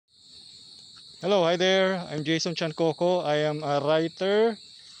Hello, hi there. I'm Jason Chancoco. I am a writer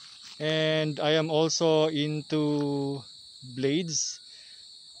and I am also into blades.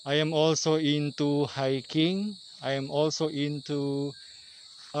 I am also into hiking. I am also into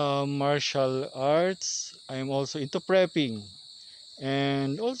martial arts. I am also into prepping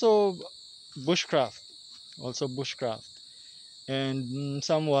and also bushcraft. Also bushcraft. And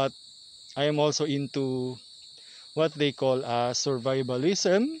somewhat, I am also into what they call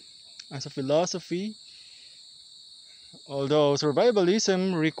survivalism as a philosophy. Although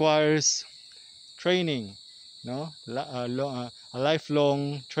survivalism requires training, no, a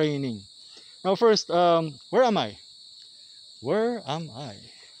lifelong training. Now, first, where am I? Where am I?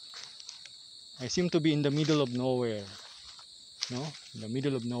 I seem to be in the middle of nowhere, no, in the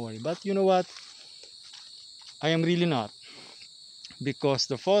middle of nowhere. But you know what? I am really not, because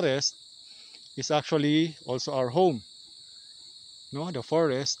the forest is actually also our home. No, the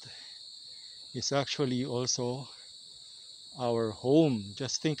forest is actually also our home.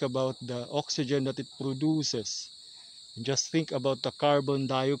 Just think about the oxygen that it produces. Just think about the carbon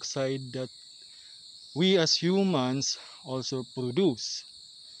dioxide that we as humans also produce.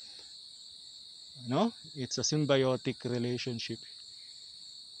 No, it's a symbiotic relationship.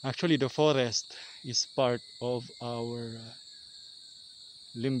 Actually, the forest is part of our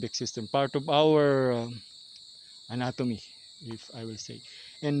limbic system, part of our anatomy, if I will say.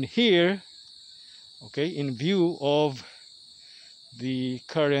 And here, okay, in view of the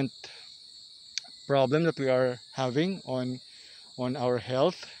current problem that we are having on our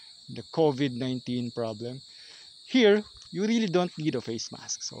health, the COVID-19 problem, here you really don't need a face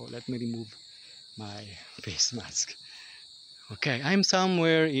mask. So let me remove my face mask. Okay, I'm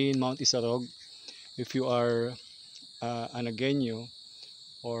somewhere in Mount Isarog. If you are an Agueño,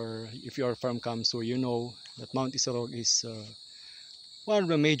 or if you are from Kamsur, you know that Mount Isarog is one of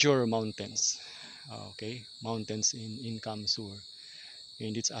the major mountains. Okay, mountains in Kamsur,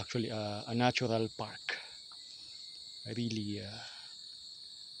 and it's actually a natural park. A really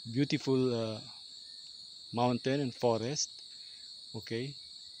beautiful mountain and forest. Okay,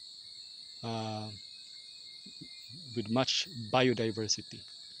 uh, with much biodiversity.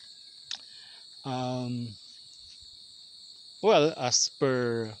 Um, well, as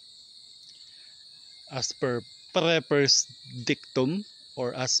per Prepper's dictum,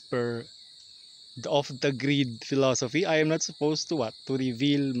 or as per the off the grid philosophy, I am not supposed to what? To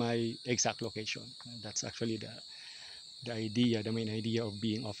reveal my exact location. That's actually the idea, the main idea of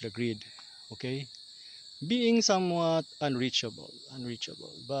being off the grid. Okay? Being somewhat unreachable.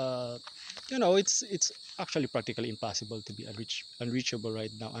 But it's actually practically impossible to be unreachable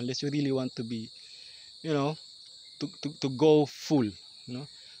right now, unless you really want to be, you know, to go full, you know,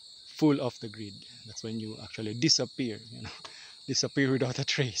 full off the grid. That's when you actually disappear, disappear without a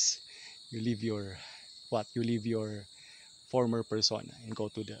trace. You leave your what? You leave your former persona and go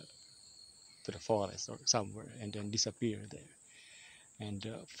to the forest or somewhere and then disappear there. And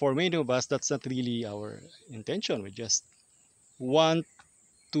for many of us, that's not really our intention. We just want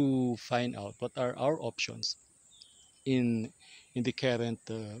to find out what are our options in the current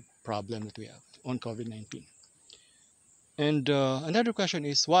problem that we have on COVID-19. And another question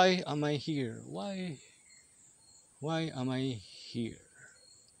is, why am I here? Why am I here?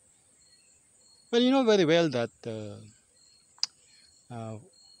 Well, you know very well that uh,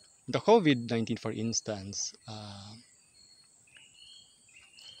 the COVID-19, for instance, uh,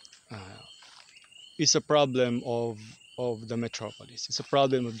 is a problem of the metropolis. It's a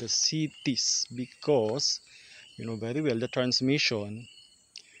problem of the cities, because you know very well the transmission.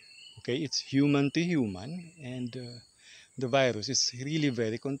 Okay, it's human to human, and the virus is really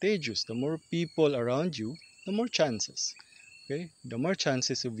very contagious. The more people around you, the more chances. Okay, the more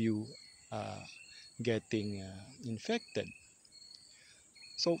chances of you uh, getting infected.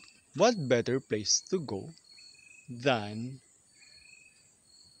 So, what better place to go than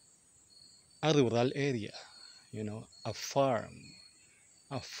a rural area? You know, a farm,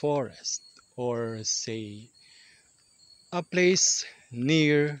 a forest, or say a place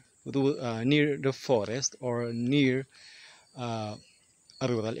near the forest, or near uh, a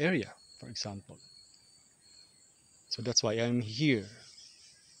rural area, for example. So that's why I'm here.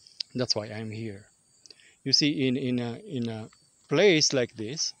 That's why I'm here. You see, in a place like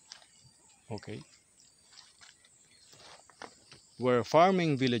this, okay, where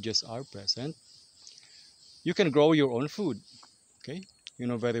farming villages are present, you can grow your own food. Okay, you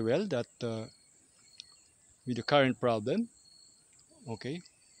know very well that with the current problem, okay,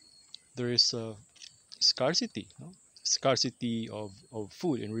 there is a scarcity, no? Scarcity of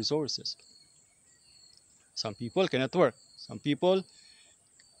food and resources. Some people cannot work. Some people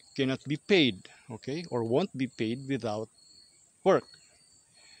cannot be paid, okay, or won't be paid without work.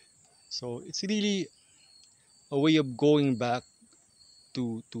 So it's really a way of going back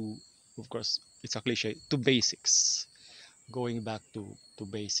to of course it's a cliche, to basics, going back to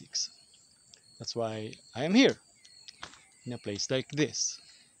basics. That's why I am here in a place like this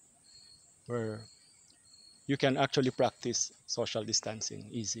where you can actually practice social distancing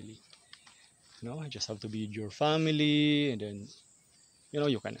easily. You just have to be with your family, and then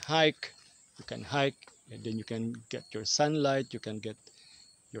you can hike, and then you can get your sunlight, you can get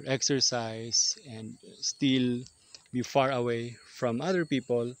your exercise, and still be far away from other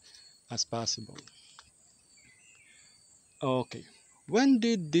people as possible. Okay, when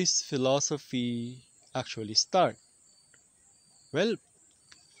did this philosophy actually start? Well,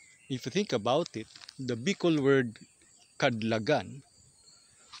 if you think about it, the Bicol word kadlagan,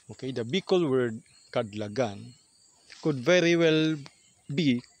 okay, the Bicol word kadlagan could very well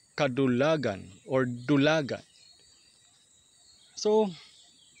be kadulagan or dulagan. So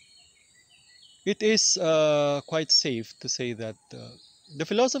it is quite safe to say that the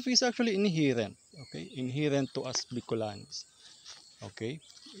philosophy is actually inherent, okay, inherent to us Bicolanos, okay.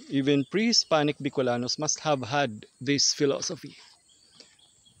 Even pre-Hispanic Bicolanos must have had this philosophy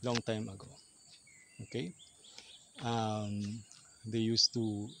long time ago, okay. Um, they used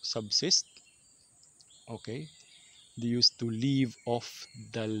to subsist, okay. They used to live off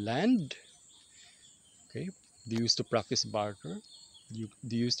the land, okay. They used to practice barter.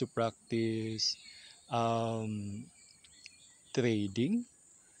 They used to practice um, trading,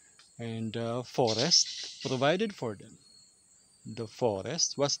 and forest provided for them. The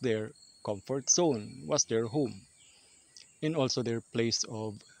forest was their comfort zone, was their home, and also their place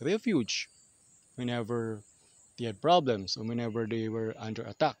of refuge whenever they had problems or whenever they were under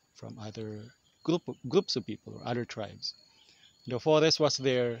attack from other groups of people or other tribes. The forest was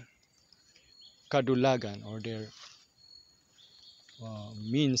their kadulagan, or their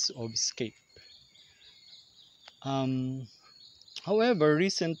means of escape. Um, However,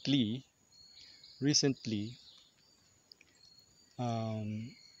 recently,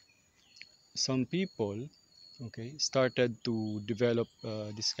 um, some people, okay, started to develop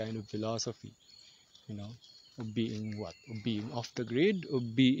this kind of philosophy, you know, of being what? Of being off the grid,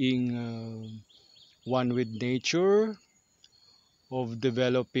 of being one with nature, of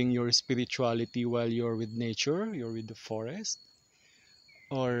developing your spirituality while you're with nature, you're with the forest,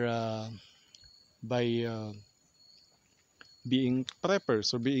 or by being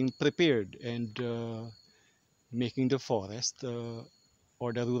preppers or being prepared, and making the forest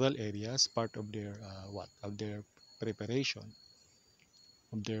or the rural areas part of their what? Of their preparation,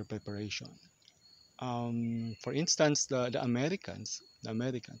 of their preparation. For instance, the Americans,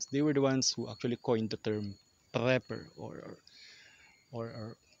 they were the ones who actually coined the term prepper, or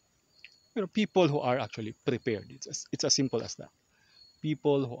people who are actually prepared. It's as simple as that.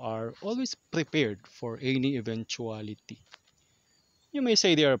 People who are always prepared for any eventuality. You may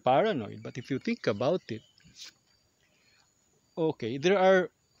say they are paranoid, but if you think about it, okay, there are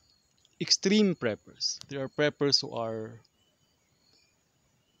extreme preppers. There are preppers who are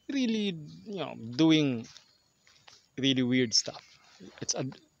really, doing really weird stuff.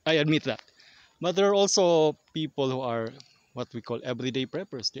 I admit that. But there are also people who are what we call everyday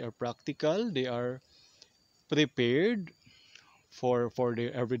preppers. They are practical. They are prepared for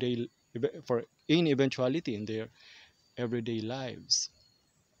their everyday, for any eventuality in their everyday lives.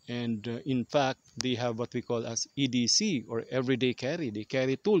 And in fact, they have what we call as EDC, or everyday carry. They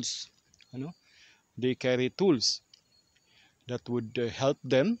carry tools. You know, they carry tools that would help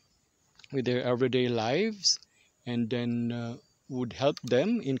them with their everyday lives, and then would help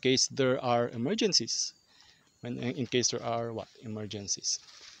them in case there are emergencies. When in case there are what? Emergencies.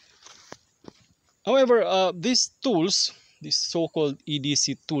 However, these so-called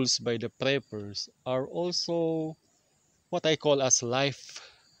EDC tools by the preppers, are also what I call as life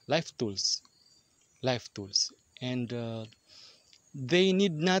tools, and they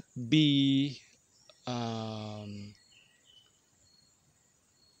need not be um,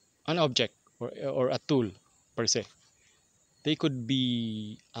 an object, or a tool per se. They could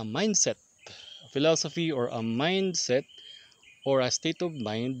be a mindset, a philosophy, or a mindset, or a state of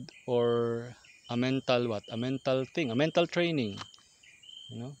mind, or a mental what? A mental thing, a mental training,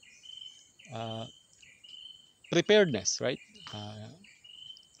 you know, uh, preparedness, right? Uh,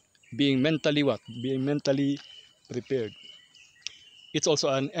 being mentally what? Being mentally prepared. It's also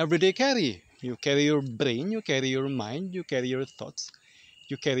an everyday carry. You carry your brain, you carry your mind, you carry your thoughts,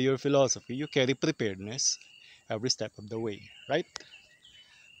 you carry your philosophy, you carry preparedness every step of the way, right?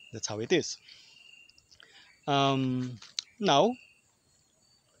 That's how it is. Um, Now,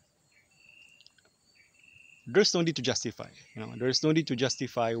 there's no need to justify. There's no need to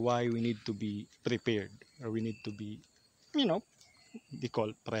justify why we need to be prepared, or we need to be, they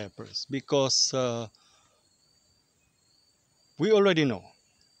call preppers, because we already know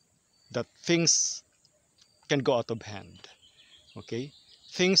that things can go out of hand. Okay,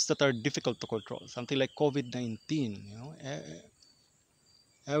 things that are difficult to control, something like COVID-19.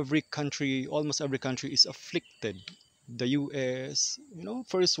 Every country, almost every country, is afflicted. The U.S.,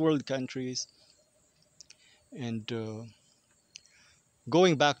 first world countries, and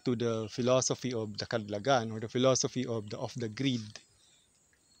going back to the philosophy of the kadlagan, or the philosophy of the grid,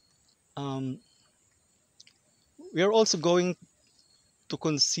 um, we are also going to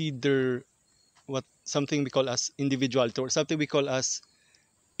consider what something we call as individuality, or something we call as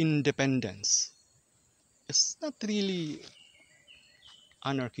independence. It's not really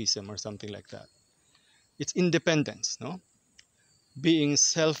anarchism or something like that. It's independence, no? Being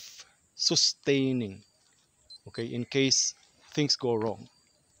self-sustaining, okay, in case things go wrong.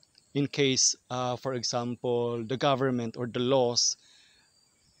 In case, for example, the government or the laws,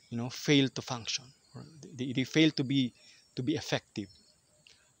 fail to function, or they fail to be effective.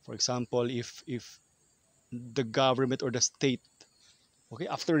 For example, if the government or the state, okay,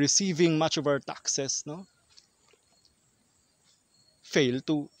 after receiving much of our taxes, no, fail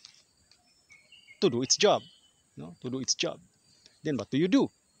to do its job, to do its job, then what do you do?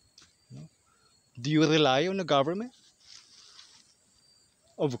 Do you rely on the government?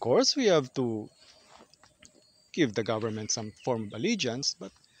 Of course, we have to give the government some form of allegiance,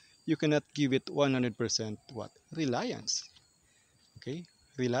 but you cannot give it 100% what? Reliance. Okay?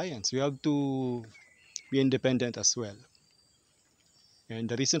 Reliance. You have to be independent as well. And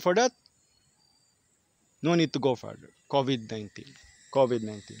the reason for that, no need to go further. COVID-19.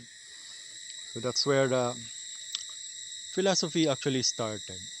 COVID-19. So that's where the philosophy actually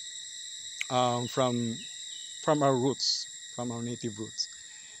started, from our roots, from our native roots.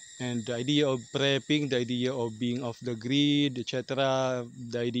 And the idea of prepping, the idea of being off the grid, etc.,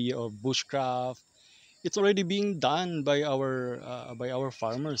 the idea of bushcraft, it's already being done by our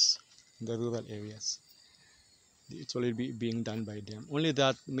farmers in the rural areas. It's already being done by them. Only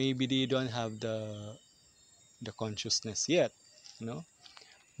that maybe they don't have the consciousness yet, you know.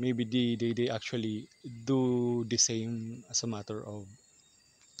 Maybe they actually do the same as a matter of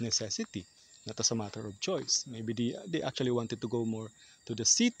necessity, not as a matter of choice. Maybe they actually wanted to go more to the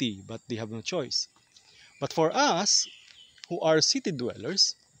city, but they have no choice. But for us, who are city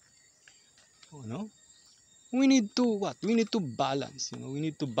dwellers, you know, we need to what? We need to balance. We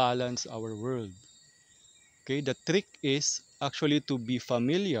need to balance our world. Okay, the trick is actually to be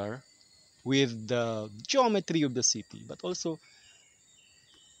familiar with the geometry of the city, but also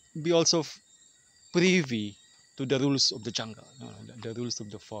be also privy to the rules of the jungle, the rules of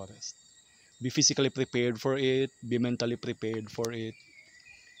the forest. Be physically prepared for it, be mentally prepared for it,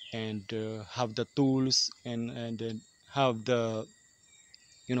 and have the tools, and then have the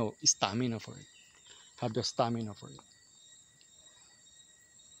stamina for it. Have the stamina for it.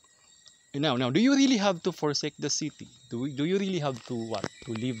 And now, do you really have to forsake the city? Do you really have to what?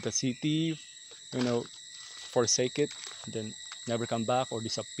 To leave the city, forsake it, then never come back, or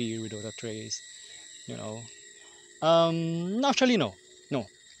disappear without a trace? You know, Actually, no, no.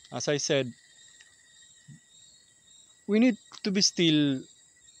 As I said, we need to be still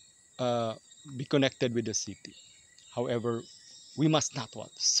uh, be connected with the city. However, we must not what?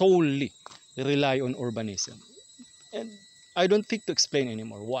 Solely rely on urbanism. And I don't think to explain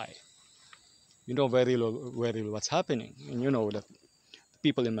anymore why. You know very well what's happening. And you know that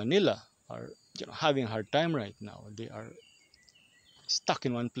people in Manila are having a hard time right now. They are stuck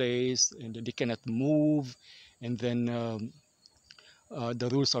in one place and they cannot move. And then the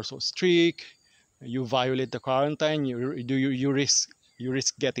rules are so strict. You violate the quarantine, you risk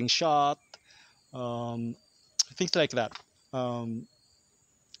getting shot. Um, Things like that. Um,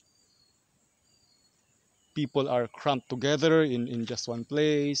 People are cramped together in just one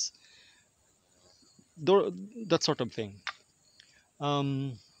place, that sort of thing.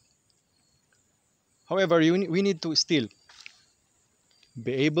 Um, However, we need to still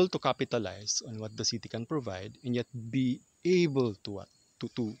be able to capitalize on what the city can provide, and yet be able to what?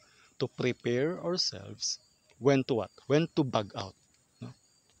 To to prepare ourselves when to what? When to bug out. No?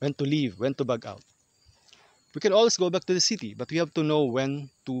 When to leave, when to bug out. We can always go back to the city, but we have to know when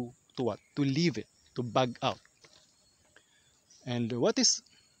to what? To leave it, to bug out. And what is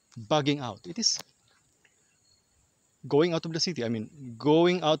bugging out? It is going out of the city. I mean,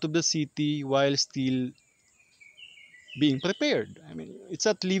 going out of the city while still being prepared. I mean, it's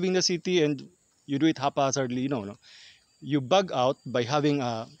not leaving the city and you do it haphazardly. No, no. You bug out by having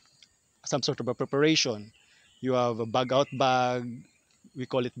some sort of a preparation. You have a bag out bag. We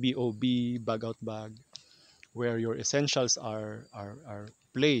call it BOB, bag out bag, where your essentials are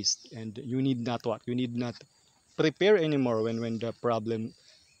placed, and you need not what? You need not prepare anymore when the problem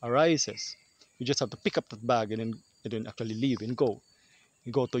arises. You just have to pick up that bag and then actually leave and go.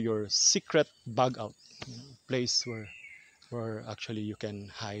 You go to your secret bag out, place where actually you can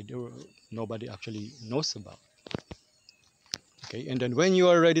hide or nobody actually knows about. Okay, and then when you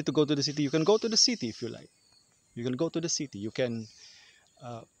are ready to go to the city, you can go to the city if you like. You can go to the city. You can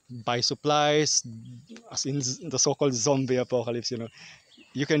buy supplies, as in the so-called zombie apocalypse.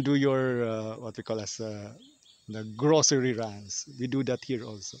 You can do your what we call as the grocery runs. We do that here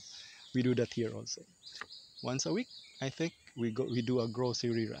also. We do that here also. Once a week, I think we do a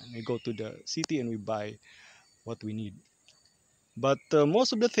grocery run. We go to the city and we buy what we need. But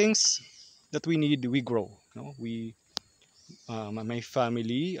most of the things that we need, we grow. My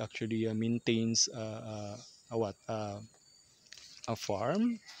family actually maintains a what a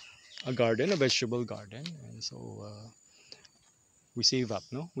farm, a garden, a vegetable garden, and so we save up.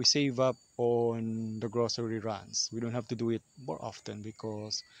 No, we save up on the grocery runs. We don't have to do it more often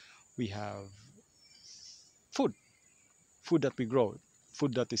because we have food, food that we grow,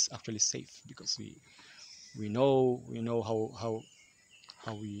 food that is actually safe because we know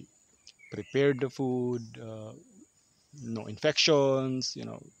how we prepare the food. No infections.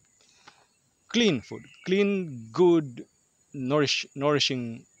 Clean food, clean, good,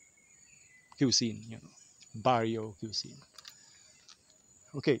 nourishing cuisine. Barrio cuisine.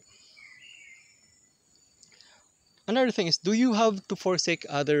 Okay. Another thing is, do you have to forsake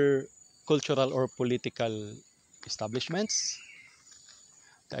other cultural or political establishments?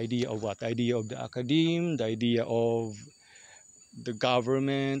 The idea of what? The idea of the academe, the idea of the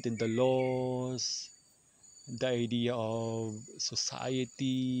government and the laws, the idea of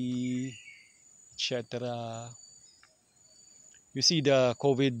society, etc. You see, the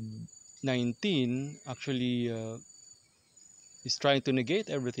COVID-19 actually is trying to negate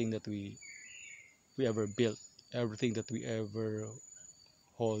everything that we ever built, everything that we ever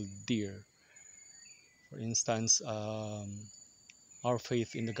hold dear. For instance, our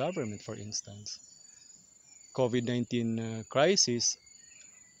faith in the government, for instance. COVID-19 crisis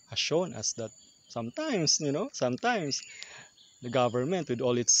has shown us that sometimes the government, with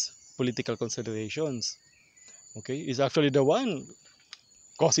all its political considerations, okay, is actually the one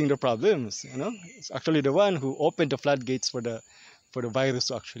causing the problems. It's actually the one who opened the floodgates for the virus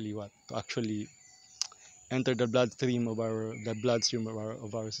to actually enter the bloodstream of our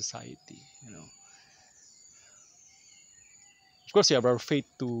society. Of course, we have our faith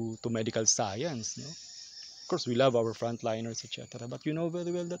to medical science. Of course, we love our frontliners, etc. But you know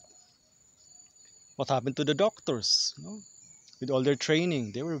very well that what happened to the doctors. With all their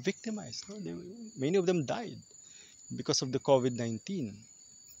training, they were victimized. Many of them died because of the COVID-19.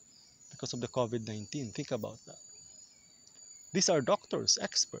 Because of the COVID-19, think about that. These are doctors,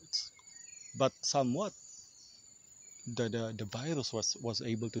 experts, but somewhat the virus was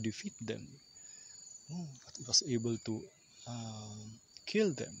able to defeat them. It was able to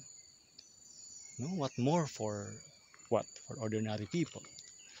kill them. What more for ordinary people?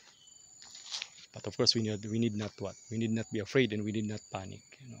 But of course, we need not what? We need not be afraid and we need not panic.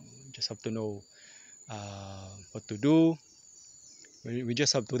 We just have to know what to do. We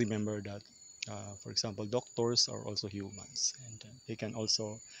just have to remember that, for example, doctors are also humans, and they can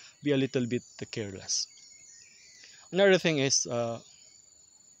also be a little bit careless. Another thing is,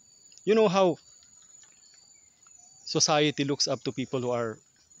 you know how society looks up to people who are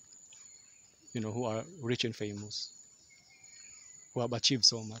rich and famous, who have achieved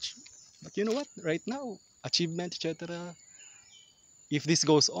so much. But you know what? Right now, achievement, etc. If this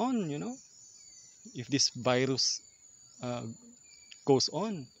goes on, if this virus goes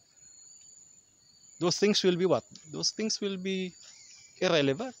on, those things will be what? Those things will be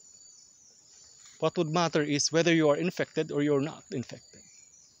irrelevant. What would matter is whether you are infected or you're not infected.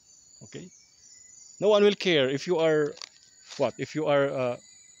 Okay? No one will care if you are what? If you are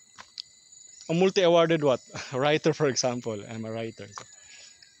a multi-awarded what? Writer, for example. I'm a writer. So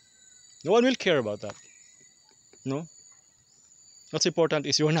no one will care about that. No? What's important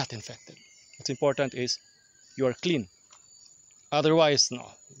is you're not infected. What's important is you are clean. Otherwise,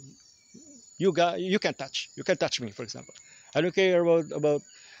 no. You can't touch me, for example. I don't care about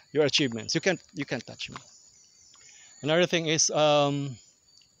your achievements. You can't touch me. Another thing is what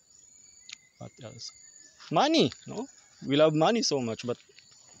else? Money. No, we love money so much, but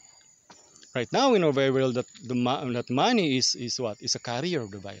right now we know very well that that money is what? Is a carrier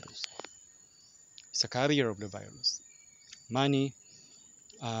of the virus. It's a carrier of the virus. Money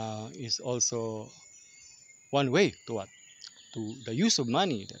is also one way to what? To the use of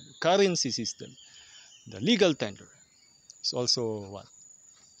money, the currency system, the legal tender. It's also what?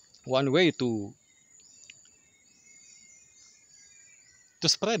 One way to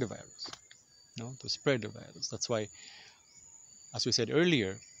spread the virus. No, to spread the virus. That's why, as we said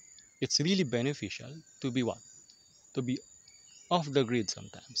earlier, it's really beneficial to be what? To be off the grid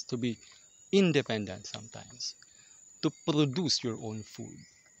sometimes, to be independent sometimes, to produce your own food,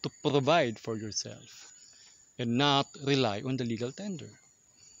 to provide for yourself, and not rely on the legal tender.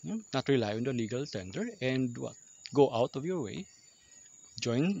 Not rely on the legal tender and what? Go out of your way,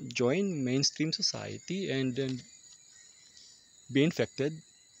 join mainstream society, and then be infected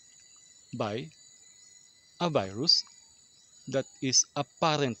by a virus that is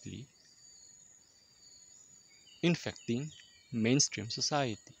apparently infecting mainstream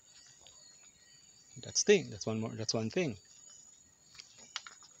society. That's one more. That's one thing.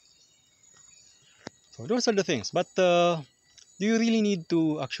 So those are the things. But do you really need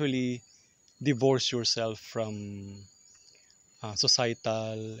to actually divorce yourself from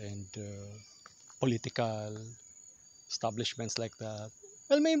societal and political establishments like that?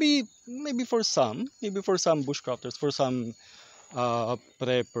 Well, maybe for some, bushcrafters, for some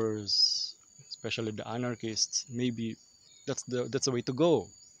preppers, especially the anarchists, maybe that's the way to go.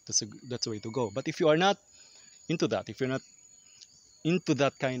 That's the way to go. But if you are not into that, if you're not into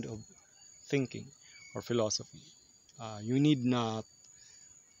that kind of thinking or philosophy, you need not,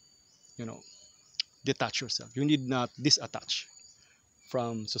 you know, detach yourself. You need not disattach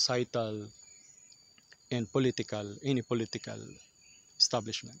from societal and any political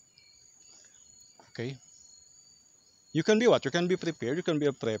establishment. Okay, you can be what? You can be prepared. You can be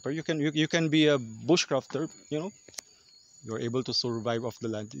a prepper. You can be a bushcrafter. You're able to survive off the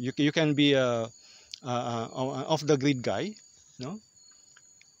land. You can be a off the grid guy, no,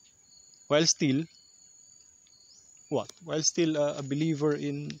 while still what? While still a believer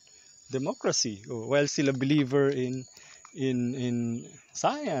in democracy, or while still a believer in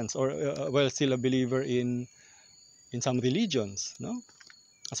science, or while still a believer in some religions, no.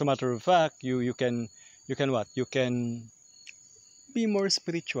 As a matter of fact, you can what? You can be more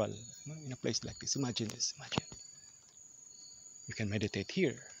spiritual, no? In a place like this. Imagine this. Imagine you can meditate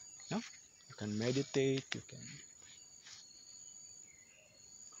here, no? You can meditate. You can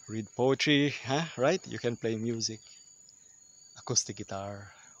read poetry, huh? Right? You can play music, acoustic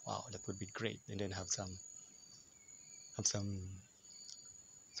guitar. Wow, that would be great. And then have some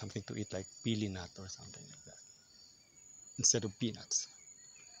something to eat like pili nut or something like that instead of peanuts.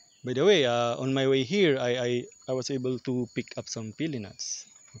 By the way, on my way here, I was able to pick up some pili nuts,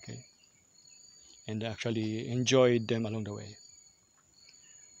 okay, and actually enjoyed them along the way.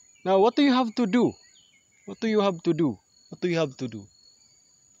 Now, what do you have to do? What do you have to do? What do you have to do?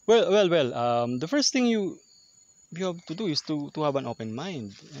 Well. The first thing you have to do is to have an open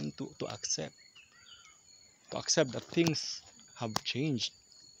mind and to accept that things have changed.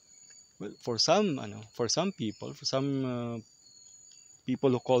 Well, for some people, people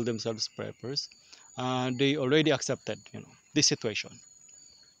who call themselves preppers, they already accepted, this situation.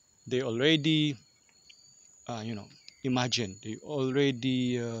 They already, you know, imagine. They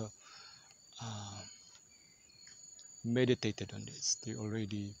already uh, meditated on this. They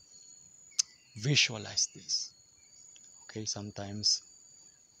already visualized this. Okay, sometimes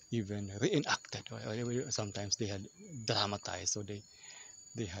even reenacted. Sometimes they had dramatized, or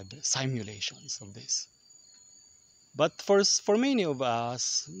they had simulations of this. But for many of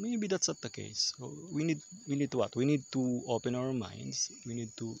us, maybe that's not the case. So we need to what? We need to open our minds. We need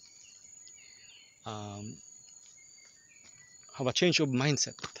to um, have a change of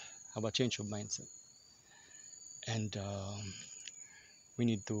mindset. Have a change of mindset, and we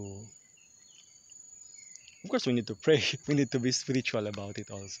need to, of course, we need to pray. We need to be spiritual about it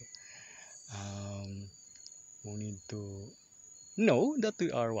also. Um, we need to know that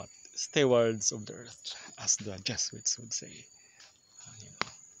we are what? Stewards of the earth, as the Jesuits would say.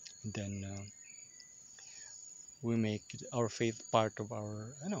 And then we make our faith part of our,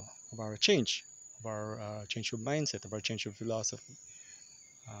 of our change, of our change of mindset, of our change of philosophy,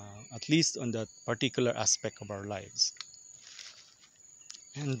 at least on that particular aspect of our lives.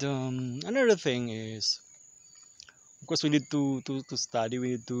 And another thing is, of course, we need to study. We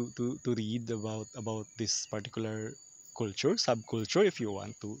need to read about this particular culture, subculture, if you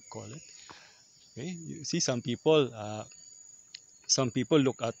want to call it. Okay, you see, some people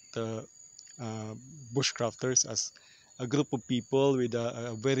look at bushcrafters as a group of people with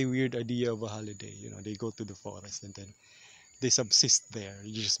a very weird idea of a holiday. They go to the forest and then they subsist there.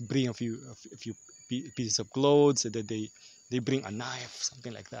 You just bring a few pieces of clothes, and then they bring a knife,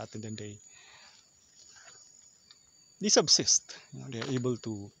 something like that, and then they subsist. They're able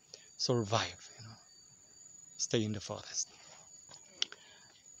to survive. Stay in the forest.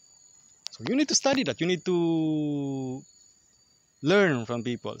 So you need to study that. You need to learn from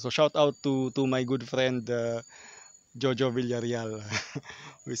people. So shout out to my good friend Jojo Villarreal,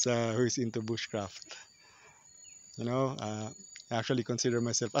 who is into bushcraft. I actually consider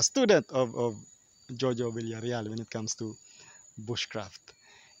myself a student of Jojo Villarreal when it comes to bushcraft.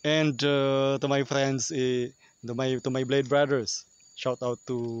 And to my friends, to my Blade brothers, shout out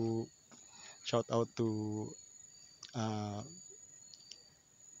to uh,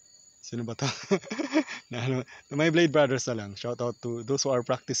 sino ba to? To my Blade brothers na lang. Shout out to those who are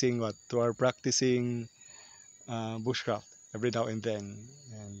practicing bushcraft every now and then.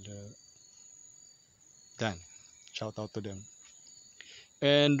 And then, shout out to them.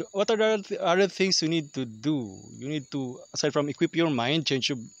 And what are the other things you need to do? You need to, aside from equip your mind, change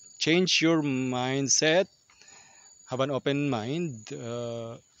your mindset, have an open mind,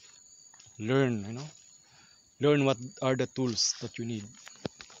 learn, learn what are the tools that you need.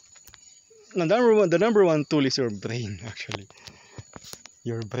 The number one tool is your brain, actually.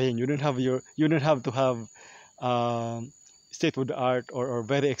 Your brain. You don't have to have state of the art or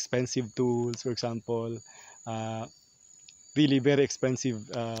very expensive tools, for example. Really very expensive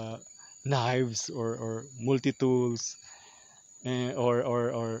knives or multi-tools,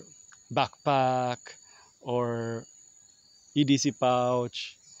 or backpack or EDC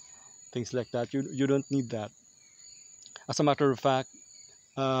pouch, things like that. You don't need that. As a matter of fact,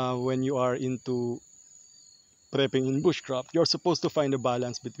 when you are into prepping in bushcraft, you're supposed to find a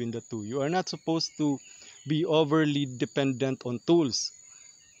balance between the two. You are not supposed to be overly dependent on tools.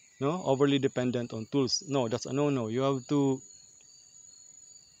 No, overly dependent on tools. No, that's a no-no. You have to,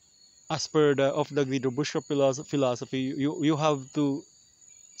 as per the off-the-grid or bushcraft philosophy, you have to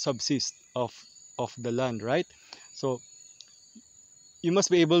subsist of the land, right? So you must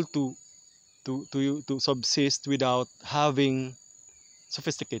be able to subsist without having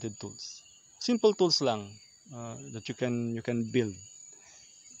sophisticated tools. Simple tools lang that you can build,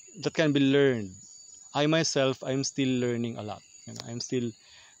 that can be learned. I myself, I'm still learning a lot. I'm still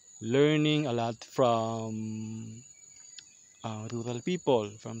learning a lot from rural people,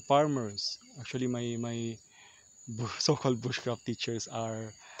 from farmers. Actually, my so-called bushcraft teachers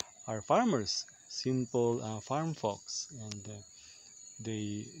are farmers, simple farm folks, and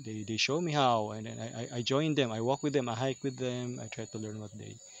they show me how, and then I join them. I walk with them. I hike with them. I try to learn what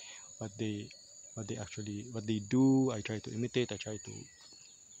they what they do. I try to imitate. I try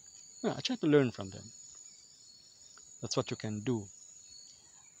to learn from them. That's what you can do.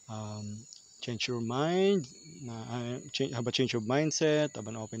 Change your mind. Have a change of mindset. Have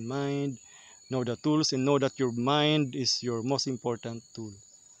an open mind. Know the tools and know that your mind is your most important tool.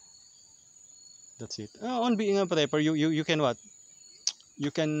 That's it. On being a prepper, you can what? You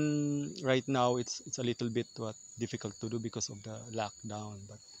can, right now it's a little bit difficult to do because of the lockdown,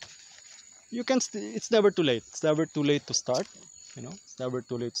 but you can it's never too late. It's never too late to start. It's never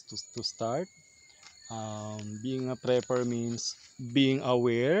too late to start. Being a prepper means being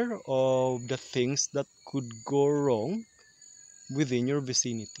aware of the things that could go wrong within your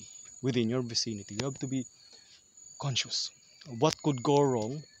vicinity. You have to be conscious of what could go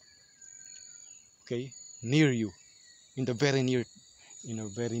wrong, okay, near you, in the very near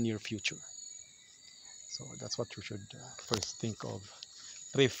future. So that's what you should first think of.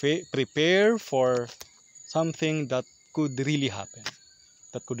 Prepare for something that could really happen.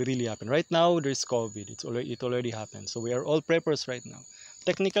 Right now, there's COVID. It already happened. So we are all preppers right now.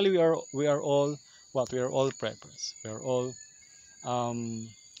 Technically, we are all what? We are all preppers. We are all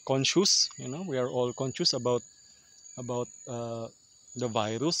conscious. We are all conscious about the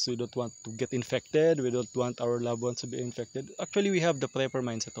virus. We don't want to get infected. We don't want our loved ones to be infected. Actually, we have the prepper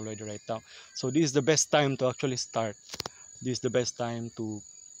mindset already right now. So this is the best time to actually start. This is the best time to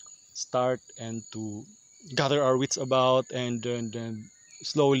start and to gather our wits about, and then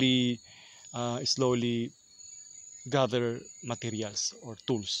slowly gather materials or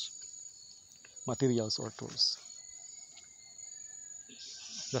tools.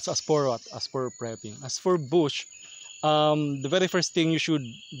 That's as for what? As for prepping. As for bush, the very first thing you should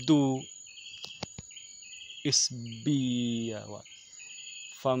do is be what?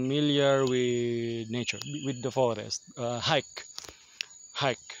 Familiar with nature, with the forest. Hike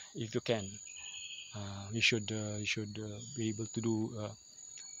if you can. You should be able to do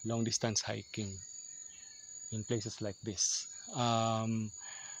long distance hiking in places like this.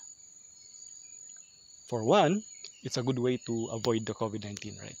 For one, it's a good way to avoid the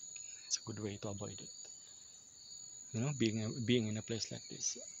COVID-19, right? It's a good way to avoid it. Being in a place like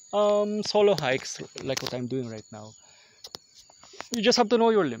this. Solo hikes like what I'm doing right now. You just have to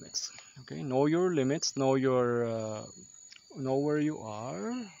know your limits. Okay, know your limits, know where you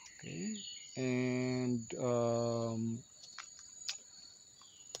are. Okay, and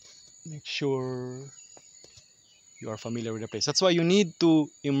make sure you are familiar with the place. That's why you need to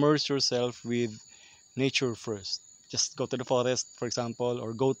immerse yourself with nature first. Just go to the forest, for example,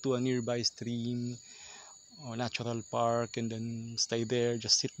 or go to a nearby stream or natural park and then stay there,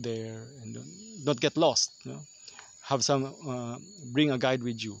 just sit there and don't get lost. You know? Have some, bring a guide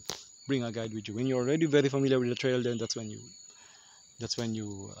with you. Bring a guide with you. When you're already very familiar with the trail, then that's when you,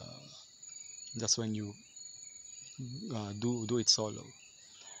 uh, that's when you do it solo.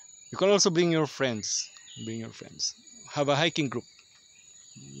 You can also bring your friends. Bring your friends. Have a hiking group.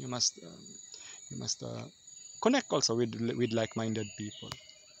 You must connect also with like-minded people.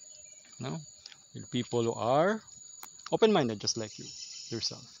 No, with people who are open-minded, just like you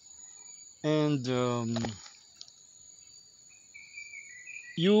yourself. And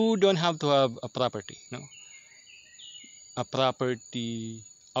you don't have to have a property. No, a property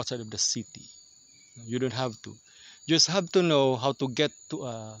outside of the city. You don't have to. Just have to know how to get to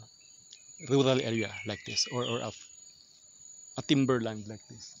a rural area like this, or a timberland like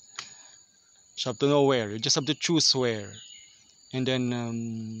this. You have to know where. You just have to choose where, and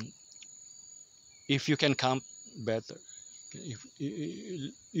then if you can camp, better. If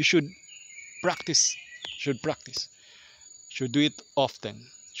you should practice, should practice, should do it often,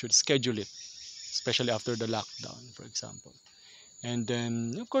 should schedule it, especially after the lockdown, for example. And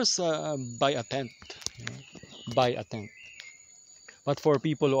then, of course, buy a tent. You know, buy a tent. But for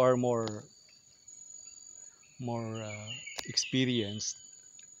people who are more experienced,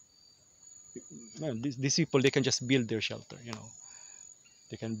 well, these people, they can just build their shelter. You know,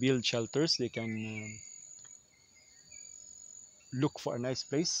 they can build shelters. They can look for a nice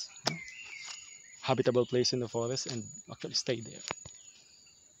place, habitable place in the forest, and actually stay there.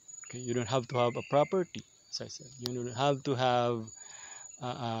 Okay, you don't have to have a property, as I said. You don't have to have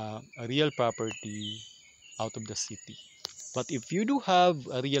a real property out of the city. But if you do have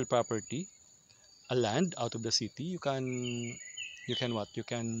a real property, a land out of the city, you can what? You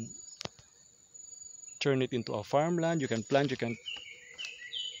can turn it into a farmland. You can plant. You can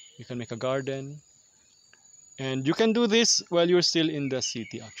make a garden, and you can do this while you're still in the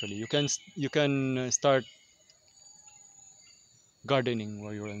city. Actually, you can start gardening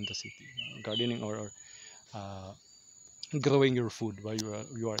while you're in the city, gardening or uh, growing your food while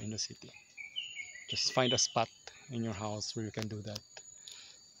you are in the city. Just find a spot in your house where you can do that.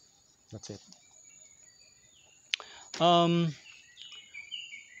 That's it. Um,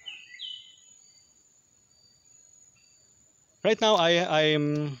 right now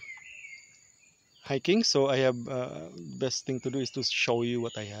I'm hiking, so I have best thing to do is to show you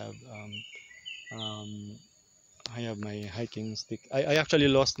what I have. Um, I have my hiking stick. I actually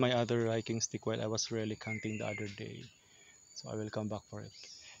lost my other hiking stick while I was really hunting the other day, so I will come back for it.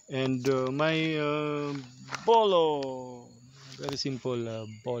 And my bolo, very simple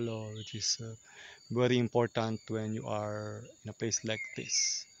bolo, which is very important when you are in a place like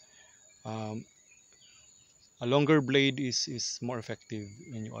this. Um, a longer blade is more effective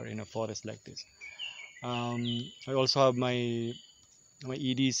when you are in a forest like this. I also have my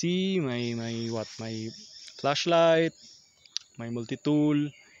EDC, my flashlight, my multi tool,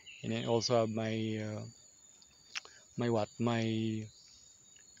 and I also have my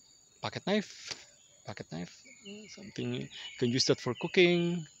pocket knife, pocket knife, something you can use that for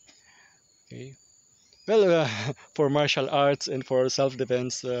cooking. Okay, well, for martial arts and for self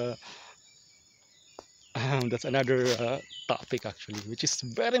defense, that's another topic actually, which is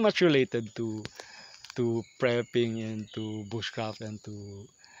very much related to prepping and to bushcraft and to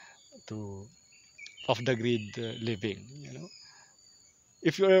off the grid living. You know,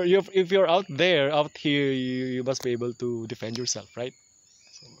 if you're out there, out here, you must be able to defend yourself, right?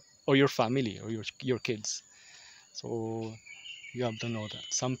 So, or your family or your kids. So you have to know that.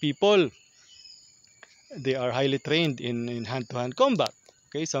 Some people, they are highly trained in hand-to-hand combat.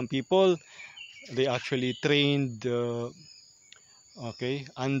 Okay, some people, they actually trained okay,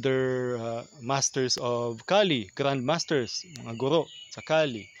 under masters of Kali, grandmasters, mga guro sa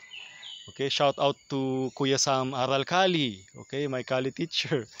Kali. Okay, shout out to Kuya Sam Aral Kali. Okay, my Kali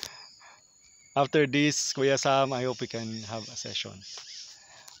teacher. After this, Kuya Sam, I hope we can have a session.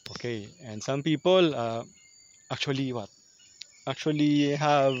 Okay, and some people actually what? Actually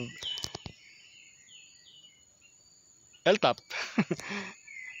have LTAP.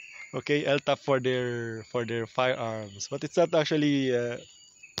 Okay, LTAP for their firearms, but it's not actually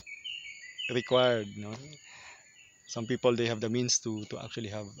required. No, some people, they have the means to actually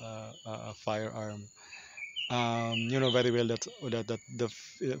have a firearm you know very well that the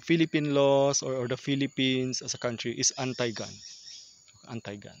Philippine laws, or the Philippines as a country is anti-gun.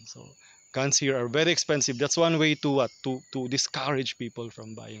 So guns here are very expensive. That's one way to what to discourage people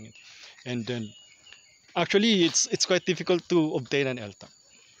from buying it. And then actually it's quite difficult to obtain an LTAP.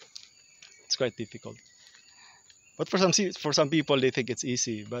 It's quite difficult. But for some people they think it's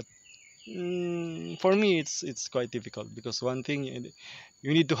easy. But for me it's quite difficult, because one thing,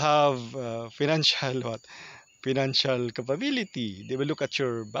 you need to have financial what financial capability. They will look at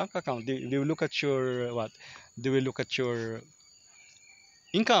your bank account. They will look at your what? They will look at your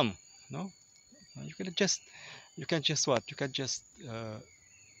income. No, you can just what? You can just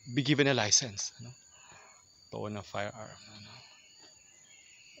be given a license, to own a firearm.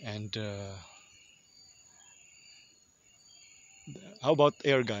 And how about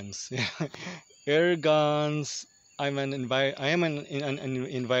air guns? Air guns. I am an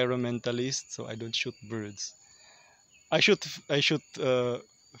environmentalist, so I don't shoot birds. I shoot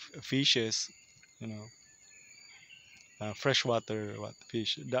fishes, you know, freshwater what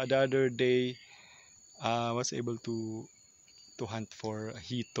fish. The other day, I was able to hunt for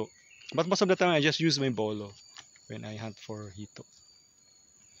hito, but most of the time I just use my bolo when I hunt for hito.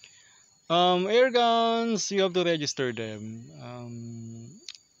 Air guns, you have to register them.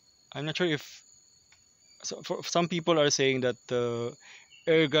 I'm not sure if so. For some people are saying that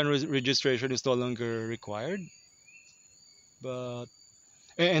air gun registration is no longer required, but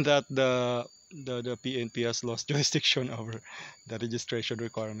and that the PNP has lost jurisdiction over the registration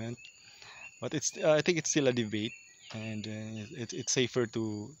requirement. But it's I think it's still a debate, and it's safer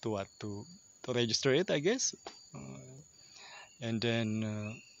to what to register it, I guess, and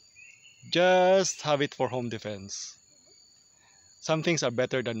then just have it for home defense. Some things are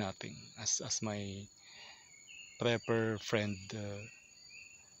better than nothing, as my prepper friend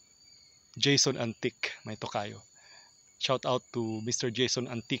Jason Antique, my tokayo. Shout out to Mr. Jason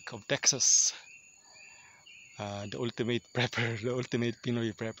Antique of Texas, the ultimate prepper, the ultimate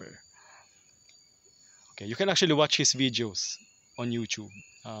Pinoy prepper. Okay, you can actually watch his videos on YouTube.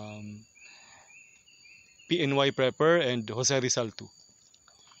 PNY Prepper and Jose Rizal too,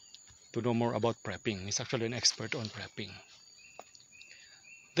 to know more about prepping. He's actually an expert on prepping.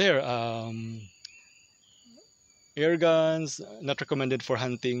 There, air guns not recommended for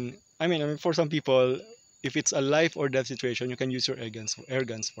hunting. I mean, for some people, if it's a life or death situation, you can use your air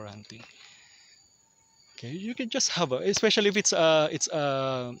guns for hunting. Okay, you can just have especially if it's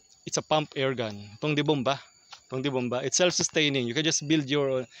a pump air gun. Tong di bomba. Tong di bomba. It's self-sustaining. You can just build your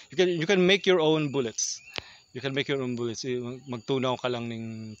own. You can make your own bullets. You can make your own bullets. Magtunaw ka lang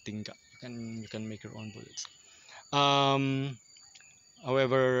ng tingga. You can make your own bullets.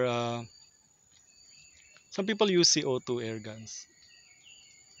 However, some people use CO2 air guns.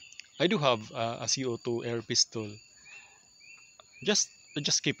 I do have a CO2 air pistol. Just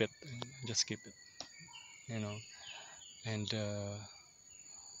just keep it. Just keep it. You know. And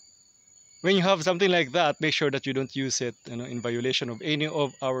when you have something like that, make sure that you don't use it, in violation of any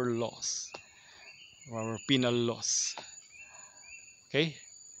of our laws, or our penal laws. Okay,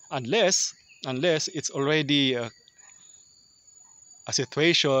 unless it's already a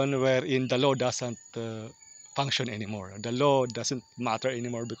situation wherein the law doesn't function anymore. The law doesn't matter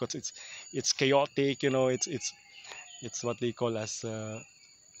anymore because it's chaotic. It's what they call as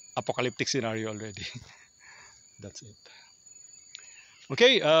apocalyptic scenario already. That's it.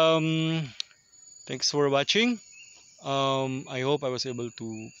 Okay. Thanks for watching. I hope I was able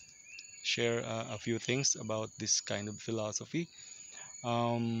to share a few things about this kind of philosophy.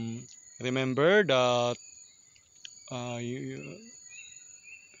 Remember that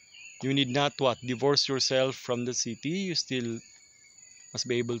you need not divorce yourself from the city. You still must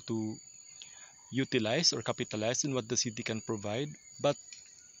be able to utilize or capitalize on what the city can provide, but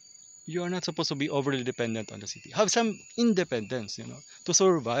you are not supposed to be overly dependent on the city. Have some independence, to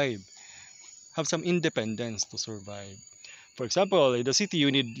survive. Have some independence to survive. For example, in the city,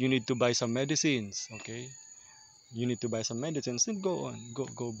 you need to buy some medicines. Okay, you need to buy some medicines. Then go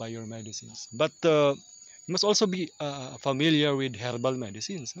buy your medicines. But you must also be familiar with herbal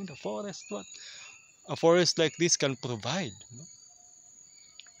medicines. The forest, a forest like this can provide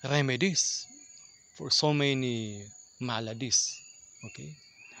remedies for so many maladies. Okay,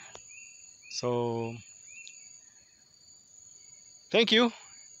 so thank you,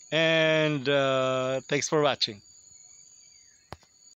 and thanks for watching.